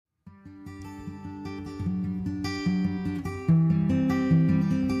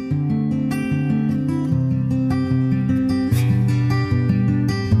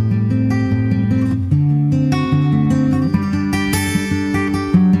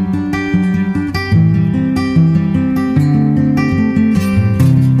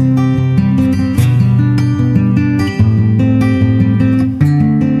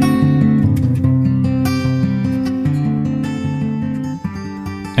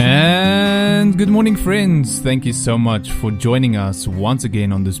And good morning, friends. Thank you so much for joining us once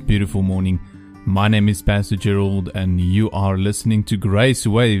again on this beautiful morning. My name is Pastor Gerald, and you are listening to Grace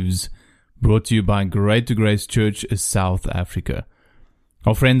Waves, brought to you by Great to Grace Church, South Africa.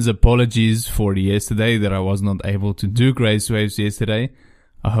 Our friends, apologies for yesterday that I was not able to do Grace Waves yesterday.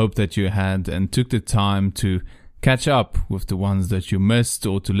 I hope that you had and took the time to catch up with the ones that you missed,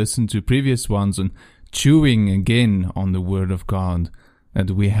 or to listen to previous ones and chewing again on the Word of God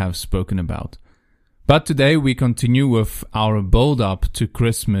that we have spoken about. But today we continue with our build-up to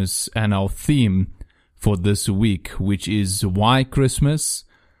Christmas and our theme for this week, which is why Christmas?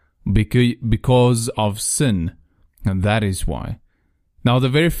 Because of sin, and that is why. Now, the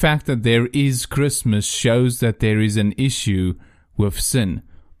very fact that there is Christmas shows that there is an issue with sin.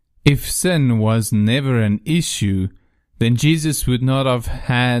 If sin was never an issue, then Jesus would not have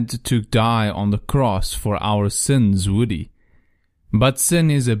had to die on the cross for our sins, would he? But sin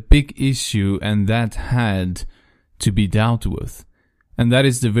is a big issue, and that had to be dealt with. And that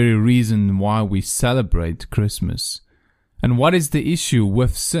is the very reason why we celebrate Christmas. And what is the issue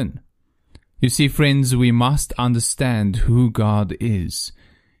with sin? You see, friends, we must understand who God is.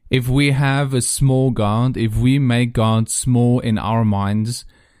 If we have a small God, if we make God small in our minds,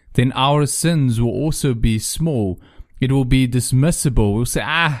 then our sins will also be small. It will be dismissible. We'll say,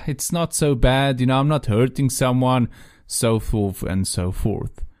 it's not so bad, I'm not hurting someone, so forth and so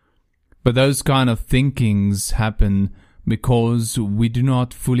forth. But those kind of thinkings happen because we do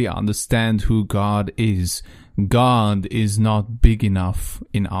not fully understand who God is. God is not big enough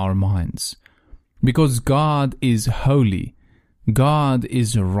in our minds. Because God is holy. God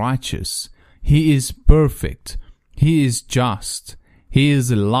is righteous. He is perfect. He is just. He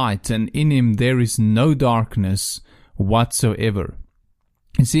is light, and in Him there is no darkness whatsoever.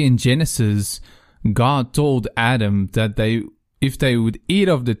 You see, in Genesis, God told Adam that if they would eat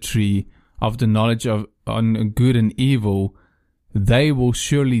of the tree of the knowledge of good and evil, they will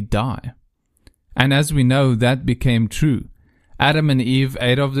surely die. And as we know, that became true. Adam and Eve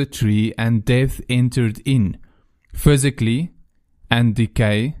ate of the tree, and death entered in, physically, and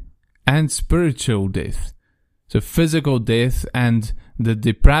decay, and spiritual death. So physical death and the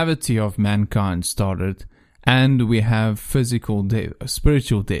depravity of mankind started, and we have physical death,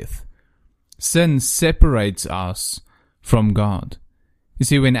 spiritual death. Sin separates us from God. You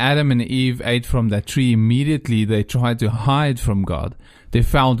see, when Adam and Eve ate from that tree, immediately they tried to hide from God. They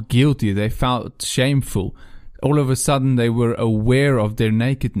felt guilty. They felt shameful. All of a sudden, they were aware of their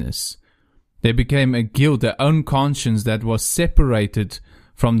nakedness. They became a guilt, their own conscience that was separated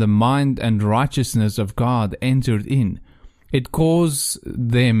from the mind and righteousness of God entered in. It caused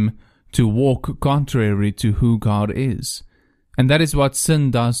them to walk contrary to who God is. And that is what sin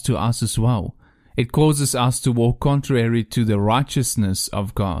does to us as well. It causes us to walk contrary to the righteousness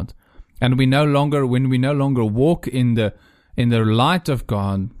of God. And when we no longer walk in the light of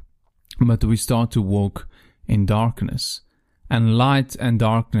God, but we start to walk in darkness. And light and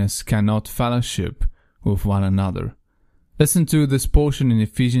darkness cannot fellowship with one another. Listen to this portion in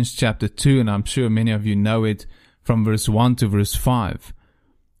Ephesians chapter 2, and I'm sure many of you know it, from verse 1 to verse 5.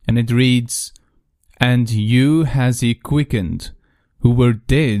 And it reads, "And you has He quickened, who were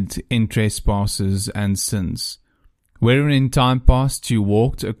dead in trespasses and sins, wherein in time past you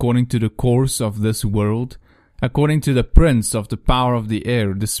walked according to the course of this world, according to the prince of the power of the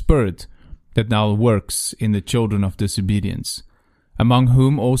air, the spirit that now works in the children of disobedience, among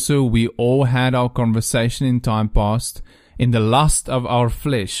whom also we all had our conversation in time past, in the lust of our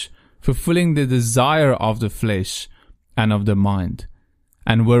flesh, fulfilling the desire of the flesh and of the mind,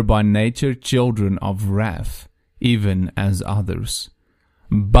 and were by nature children of wrath, even as others.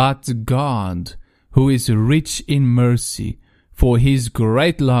 But God, who is rich in mercy, for His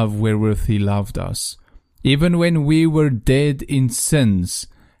great love wherewith He loved us, even when we were dead in sins,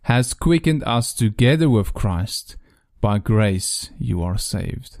 has quickened us together with Christ. By grace you are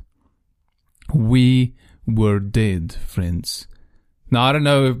saved." We were dead, friends. Now, I don't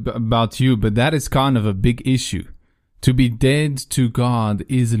know about you, but that is kind of a big issue. To be dead to God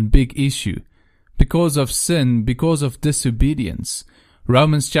is a big issue. Because of sin, because of disobedience.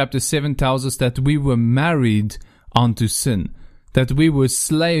 Romans chapter 7 tells us that we were married unto sin. That we were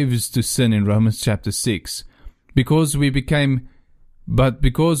slaves to sin in Romans chapter 6. Because when we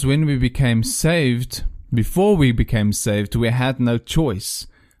became saved, before we became saved, we had no choice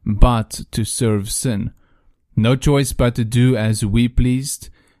but to serve sin. No choice but to do as we pleased.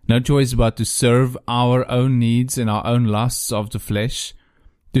 No choice but to serve our own needs and our own lusts of the flesh.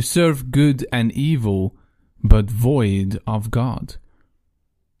 To serve good and evil, but void of God.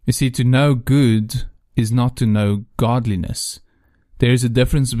 You see, to know good is not to know godliness. There is a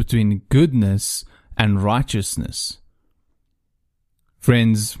difference between goodness and righteousness.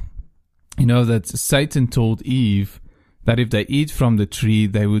 Friends, you know that Satan told Eve that if they eat from the tree,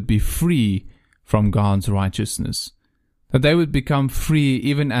 they would be free from God's righteousness. That they would become free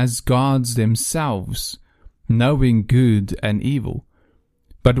even as gods themselves, knowing good and evil.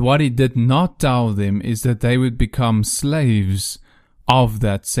 But what he did not tell them is that they would become slaves of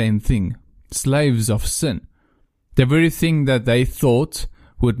that same thing, slaves of sin. The very thing that they thought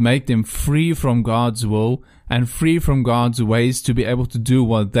would make them free from God's will and free from God's ways to be able to do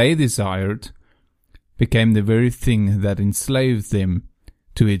what they desired, became the very thing that enslaved them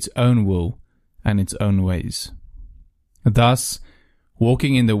to its own will and its own ways. Thus,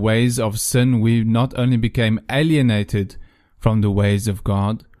 walking in the ways of sin, we not only became alienated from the ways of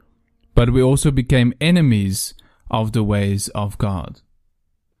God, but we also became enemies of the ways of God.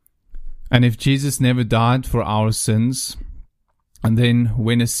 And if Jesus never died for our sins, and then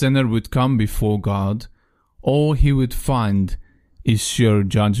when a sinner would come before God, all he would find is sure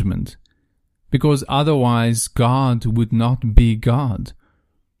judgment, because otherwise God would not be God.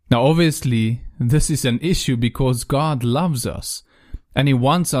 Now obviously, this is an issue because God loves us, and He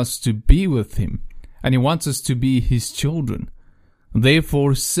wants us to be with Him, and He wants us to be His children.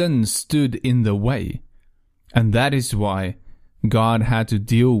 Therefore sin stood in the way, and that is why God had to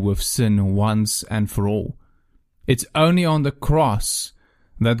deal with sin once and for all. It's only on the cross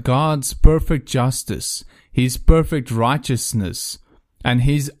that God's perfect justice, His perfect righteousness, and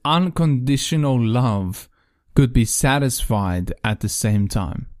His unconditional love could be satisfied at the same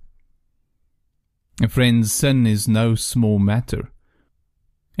time. And friends, sin is no small matter.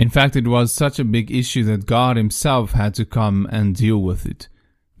 In fact, it was such a big issue that God Himself had to come and deal with it,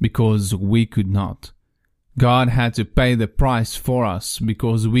 because we could not. God had to pay the price for us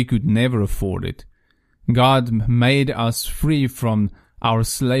because we could never afford it. God made us free from our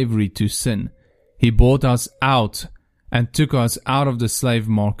slavery to sin. He bought us out and took us out of the slave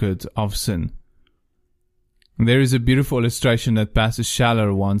market of sin. There is a beautiful illustration that Pastor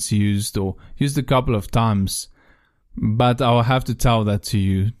Schaller once used a couple of times, but I'll have to tell that to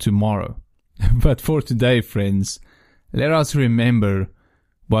you tomorrow. But for today, friends, let us remember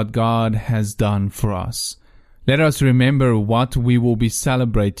what God has done for us. Let us remember what we will be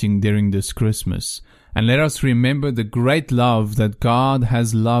celebrating during this Christmas. And let us remember the great love that God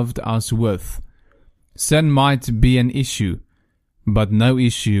has loved us with. Sin might be an issue, but no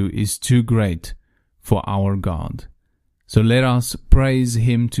issue is too great for our God. So let us praise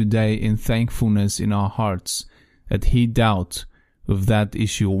Him today in thankfulness in our hearts that He dealt with that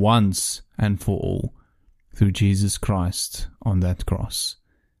issue once and for all through Jesus Christ on that cross.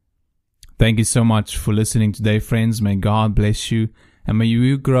 Thank you so much for listening today, friends. May God bless you, and may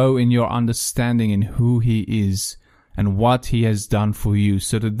you grow in your understanding in who He is and what He has done for you,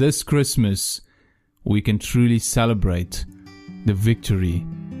 so that this Christmas we can truly celebrate the victory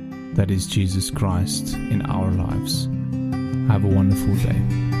that is Jesus Christ in our lives. Have a wonderful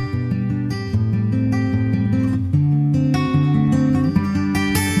day.